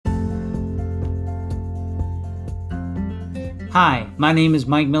Hi, my name is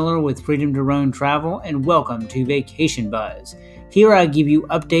Mike Miller with Freedom to Roam Travel, and welcome to Vacation Buzz. Here I give you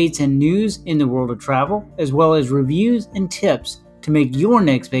updates and news in the world of travel, as well as reviews and tips to make your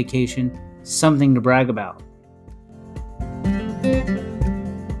next vacation something to brag about.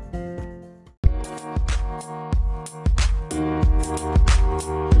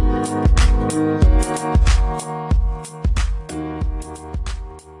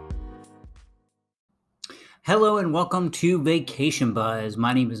 Hello and welcome to Vacation Buzz.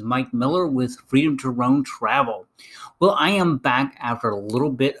 My name is Mike Miller with Freedom to Roam Travel. Well, I am back after a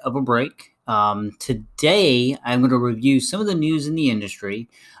little bit of a break. Today, I'm going to review some of the news in the industry,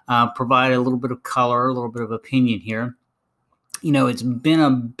 provide a little bit of color, a little bit of opinion here. You know, it's been a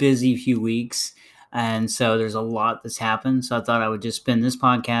busy few weeks, and so there's a lot that's happened. So I thought I would just spend this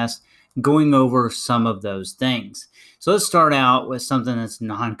podcast going over some of those things. So let's start out with something that's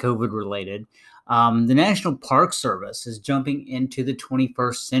non-COVID related. The National Park Service is jumping into the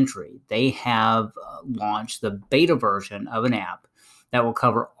 21st century. They have launched the beta version of an app that will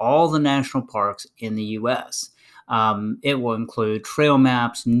cover all the national parks in the U.S. It will include trail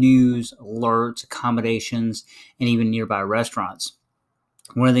maps, news, alerts, accommodations, and even nearby restaurants.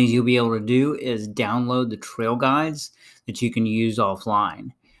 One of the things you'll be able to do is download the trail guides that you can use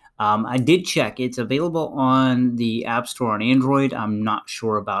offline. I did check. It's available on the App Store on Android. I'm not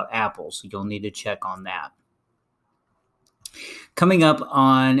sure about Apple, so you'll need to check on that. Coming up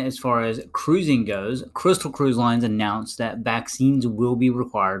on as far as cruising goes, Crystal Cruise Lines announced that vaccines will be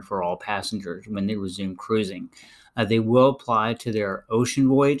required for all passengers when they resume cruising. They will apply to their ocean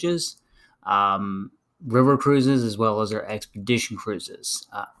voyages, river cruises, as well as their expedition cruises.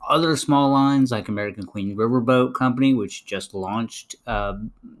 Other small lines like American Queen Riverboat Company, which just launched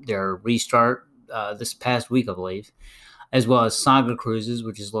their restart this past week, I believe, as well as Saga Cruises,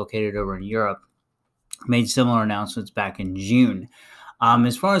 which is located over in Europe, made similar announcements back in June.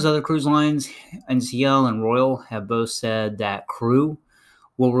 As far as other cruise lines, NCL and Royal have both said that crew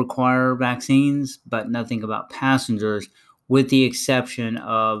will require vaccines, but nothing about passengers, with the exception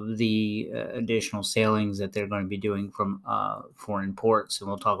of the additional sailings that they're going to be doing from foreign ports. And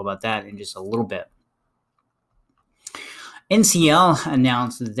we'll talk about that in just a little bit. NCL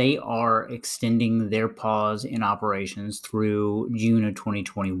announced that they are extending their pause in operations through June of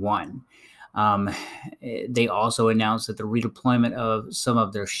 2021. They also announced that the redeployment of some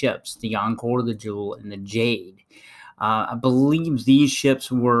of their ships, the Encore, the Jewel, and the Jade. I believe these ships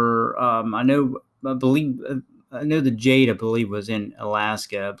were, I know the Jade, I believe, was in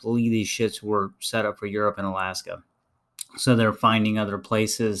Alaska. I believe these ships were set up for Europe and Alaska. So they're finding other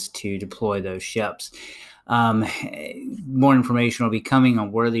places to deploy those ships. More information will be coming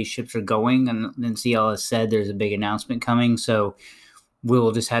on where these ships are going. And NCL has said there's a big announcement coming. So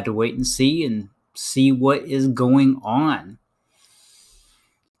we'll just have to wait and see what is going on.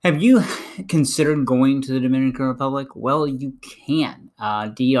 Have you considered going to the Dominican Republic? Well, you can.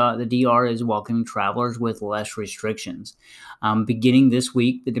 The DR is welcoming travelers with less restrictions. Beginning this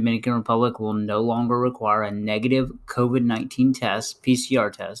week, the Dominican Republic will no longer require a negative COVID-19 test,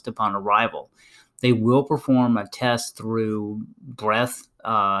 PCR test, upon arrival. They will perform a test through breath,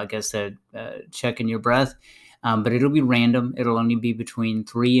 checking your breath, but it'll be random. It'll only be between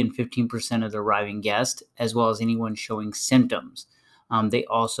 3 and 15% of the arriving guests, as well as anyone showing symptoms. They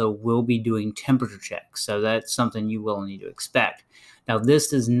also will be doing temperature checks, so that's something you will need to expect. Now, this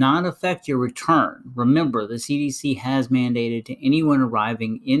does not affect your return. Remember, the CDC has mandated to anyone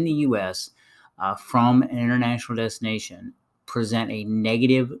arriving in the U.S. From an international destination present a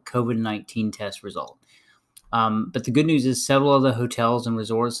negative COVID-19 test result. But the good news is several of the hotels and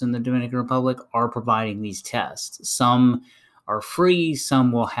resorts in the Dominican Republic are providing these tests. Some are free,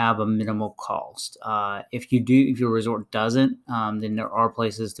 some will have a minimal cost. If your resort doesn't, then there are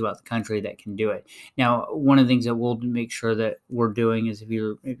places throughout the country that can do it. Now, one of the things that we'll make sure that we're doing is if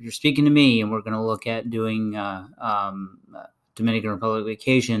you're speaking to me and we're going to look at doing Dominican Republic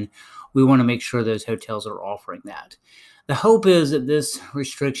vacation, we want to make sure those hotels are offering that. The hope is that this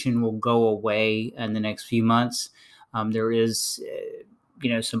restriction will go away in the next few months. There is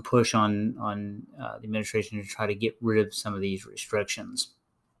some push on the administration to try to get rid of some of these restrictions.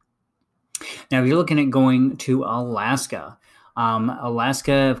 Now, if you're looking at going to Alaska,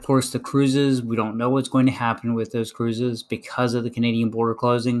 Alaska, of course, the cruises, we don't know what's going to happen with those cruises because of the Canadian border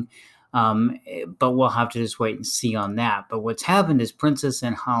closing, but we'll have to just wait and see on that. But what's happened is Princess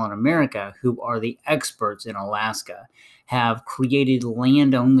and Holland America, who are the experts in Alaska, have created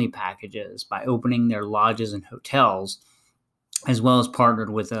land-only packages by opening their lodges and hotels, as well as partnered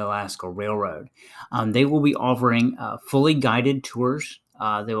with the Alaska Railroad. They will be offering fully guided tours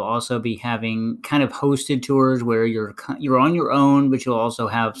They will also be having kind of hosted tours where you're on your own, but you'll also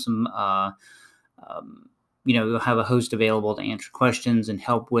have some, you'll have a host available to answer questions and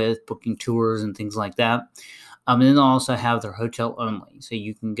help with booking tours and things like that. And then they'll also have their hotel only. So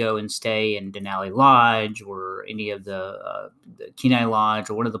you can go and stay in Denali Lodge or any of the Kenai Lodge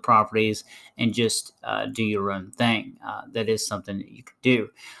or one of the properties and just do your own thing. That is something that you can do.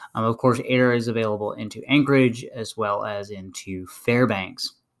 Of course, air is available into Anchorage as well as into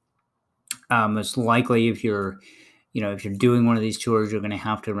Fairbanks. Most likely, if you're doing one of these tours, you're going to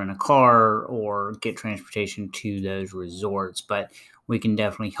have to rent a car or get transportation to those resorts. But we can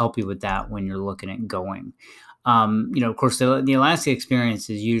definitely help you with that when you're looking at going. Of course, the Alaska experience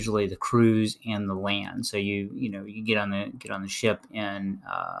is usually the cruise and the land. So you get on the ship in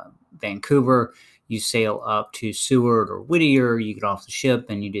Vancouver, you sail up to Seward or Whittier, you get off the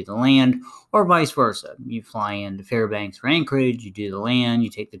ship and you do the land, or vice versa. You fly into Fairbanks or Anchorage, you do the land, you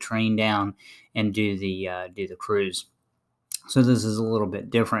take the train down and do the cruise. So this is a little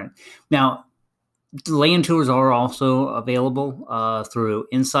bit different. Now, land tours are also available through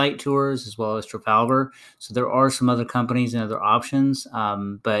Insight Tours as well as Trafalgar. So there are some other companies and other options.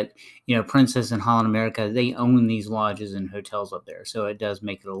 But Princess and Holland America, they own these lodges and hotels up there. So it does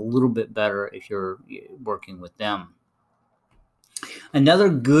make it a little bit better if you're working with them. Another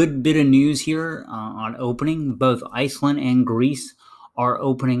good bit of news here on opening, both Iceland and Greece are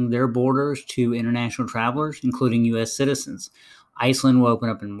opening their borders to international travelers, including U.S. citizens. Iceland will open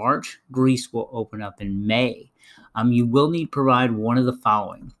up in March. Greece will open up in May. You will need to provide one of the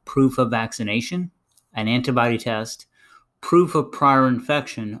following: proof of vaccination, an antibody test, proof of prior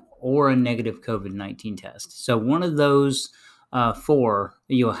infection, or a negative COVID-19 test. So one of those four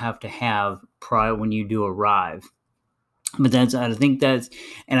you'll have to have prior when you do arrive. But I think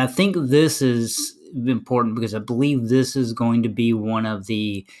this is important because I believe this is going to be one of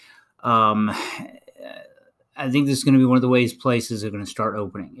the I think this is going to be one of the ways places are going to start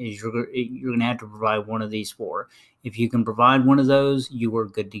opening. Is you're going to have to provide one of these four. If you can provide one of those, you are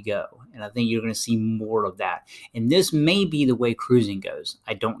good to go. And I think you're going to see more of that. And this may be the way cruising goes.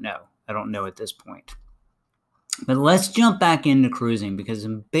 I don't know. I don't know at this point. But let's jump back into cruising because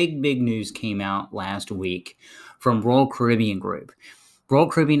some big news came out last week from Royal Caribbean Group. Royal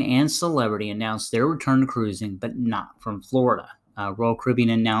Caribbean and Celebrity announced their return to cruising, but not from Florida. Royal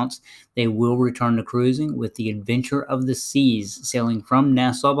Caribbean announced they will return to cruising with the Adventure of the Seas sailing from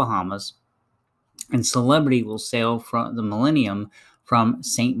Nassau, Bahamas, and Celebrity will sail from the Millennium from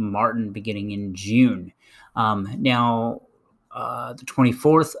St. Martin beginning in June. The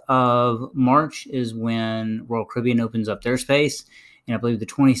 24th of March is when Royal Caribbean opens up their space, and I believe the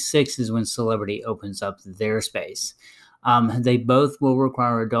 26th is when Celebrity opens up their space. They both will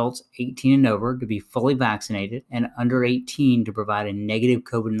require adults 18 and over to be fully vaccinated and under 18 to provide a negative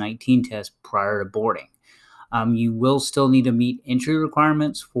COVID-19 test prior to boarding. You will still need to meet entry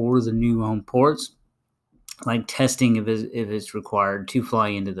requirements for the new home ports, like testing if it's required to fly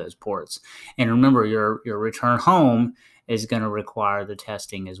into those ports. And remember, your return home is going to require the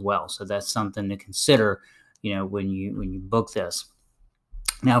testing as well. So that's something to consider, when you book this.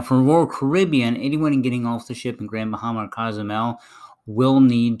 Now, for Royal Caribbean, anyone getting off the ship in Grand Bahama or Cozumel will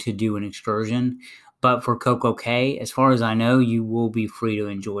need to do an excursion. But for Coco Cay, as far as I know, you will be free to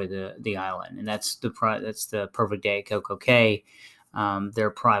enjoy the island, and that's the perfect day at Coco Cay,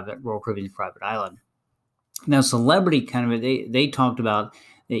 their Royal Caribbean's private island. Now, Celebrity they talked about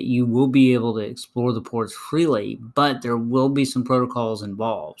that you will be able to explore the ports freely, but there will be some protocols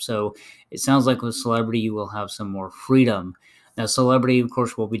involved. So it sounds like with Celebrity, you will have some more freedom. Now, Celebrity, of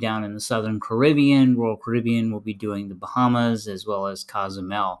course, will be down in the Southern Caribbean. Royal Caribbean will be doing the Bahamas as well as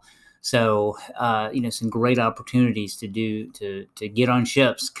Cozumel. So, some great opportunities to get on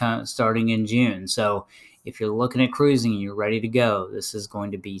ships starting in June. So, if you're looking at cruising and you're ready to go, this is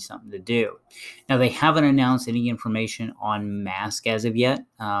going to be something to do. Now, they haven't announced any information on mask as of yet.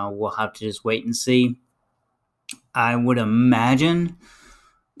 We'll have to just wait and see. I would imagine,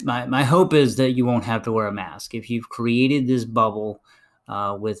 my hope is that you won't have to wear a mask. If you've created this bubble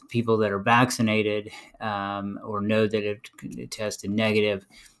with people that are vaccinated or know that it tested negative,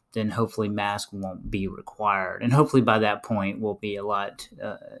 then hopefully mask won't be required. And hopefully by that point it'll be a lot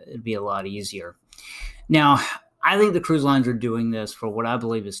easier. Now, I think the cruise lines are doing this for what I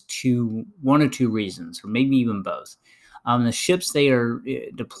believe is one or two reasons, or maybe even both. The ships they are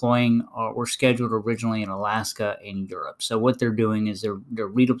deploying were scheduled originally in Alaska and Europe. So what they're doing is they're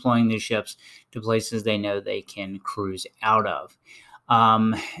redeploying these ships to places they know they can cruise out of.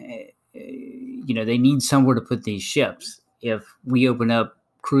 They need somewhere to put these ships. If we open up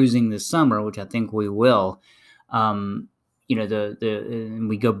cruising this summer, which I think we will, and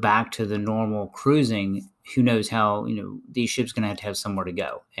we go back to the normal cruising, who knows how, these ships going to have somewhere to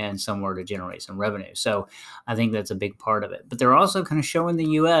go and somewhere to generate some revenue. So I think that's a big part of it. But they're also kind of showing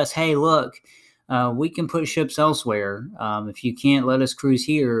the U.S., hey, look, we can put ships elsewhere. If you can't let us cruise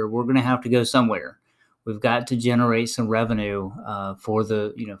here, we're going to have to go somewhere. We've got to generate some revenue for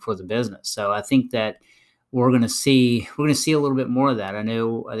the business. So I think that we're going to see a little bit more of that. I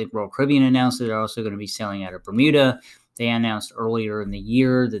think Royal Caribbean announced that they're also going to be sailing out of Bermuda. They announced earlier in the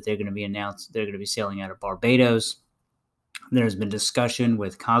year that they're going to be sailing out of Barbados. There's been discussion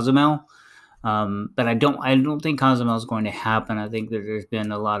with Cozumel, but I don't think Cozumel is going to happen. I think that there's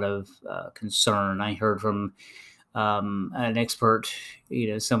been a lot of concern. I heard from an expert,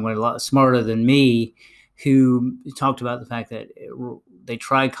 someone a lot smarter than me, who talked about the fact that they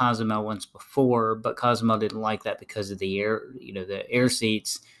tried Cozumel once before, but Cozumel didn't like that because of the air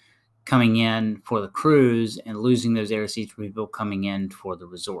seats coming in for the cruise and losing those air seats for people coming in for the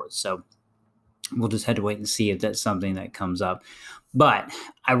resort. So we'll just have to wait and see if that's something that comes up. But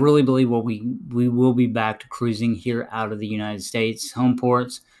I really believe we will be back to cruising here out of the United States home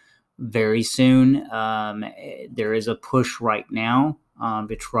ports very soon. There is a push right now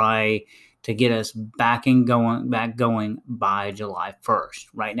to try to get us back going by July 1st.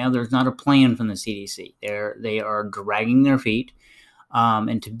 Right now, there's not a plan from the CDC. They are dragging their feet.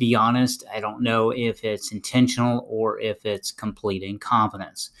 And to be honest, I don't know if it's intentional or if it's complete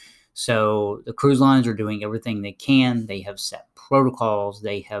incompetence. So the cruise lines are doing everything they can. They have set protocols.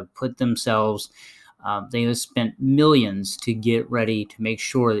 They have put themselves, they have spent millions to get ready to make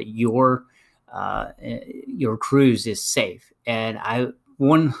sure that your cruise is safe. And I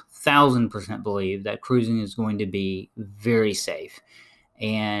 1,000% believe that cruising is going to be very safe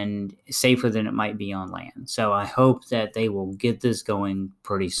and safer than it might be on land. So I hope that they will get this going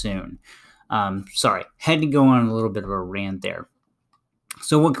pretty soon. Sorry, had to go on a little bit of a rant there.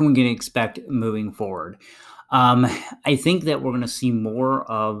 So what can we expect moving forward? I think that we're going to see more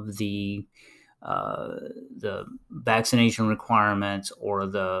of the vaccination requirements, or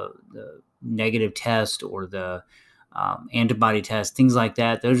the negative test, or the antibody test, things like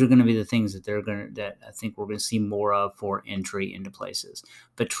that. Those are going to be the things that I think we're going to see more of for entry into places.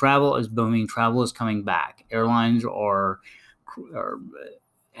 But travel is booming. Travel is coming back. Airlines are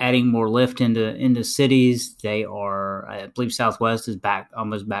adding more lift into cities. They are, I believe, Southwest is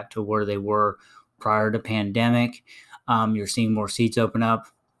almost back to where they were prior to pandemic. You're seeing more seats open up.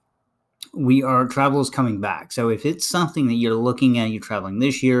 Travel is coming back. So if it's something that you're looking at, you're traveling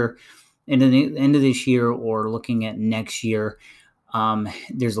this year, into the end of this year, or looking at next year,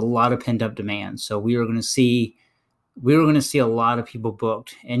 there's a lot of pent-up demand. So we are going to see a lot of people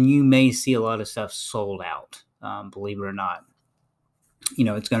booked, and you may see a lot of stuff sold out, believe it or not.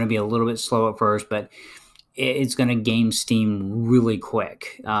 It's going to be a little bit slow at first, but it's going to gain steam really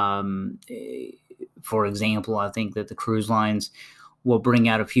quick. For example, I think that the cruise lines will bring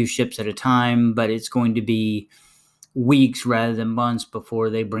out a few ships at a time, but it's going to be weeks rather than months before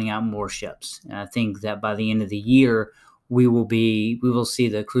they bring out more ships. And I think that by the end of the year, we will see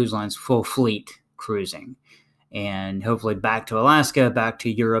the cruise lines full fleet cruising, and hopefully back to Alaska, back to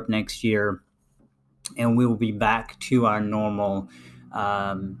Europe next year, and we will be back to our normal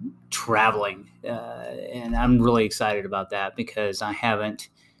traveling. And I'm really excited about that, because I haven't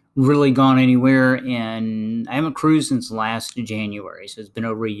really gone anywhere, and I haven't cruised since last January. So it's been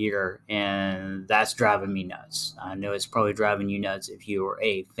over a year, and that's driving me nuts. I know it's probably driving you nuts if you are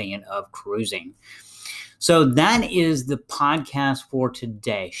a fan of cruising. So that is the podcast for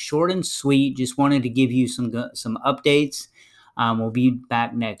today. Short and sweet. Just wanted to give you some updates. We'll be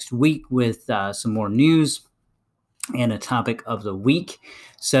back next week with some more news and a topic of the week.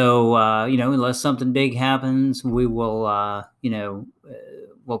 So, unless something big happens, we will,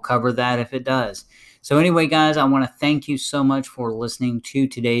 we'll cover that if it does. So anyway, guys, I want to thank you so much for listening to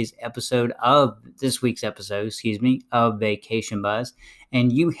this week's episode, of Vacation Buzz.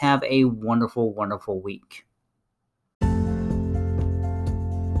 And you have a wonderful, wonderful week.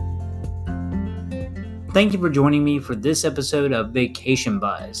 Thank you for joining me for this episode of Vacation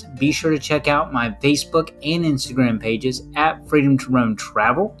Buzz. Be sure to check out my Facebook and Instagram pages at Freedom to Roam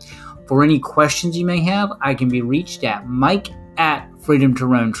Travel. For any questions you may have, I can be reached at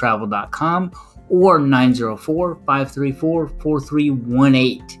mike@freedomtoroamtravel.com or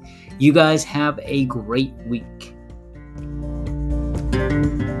 904-534-4318. You guys have a great week.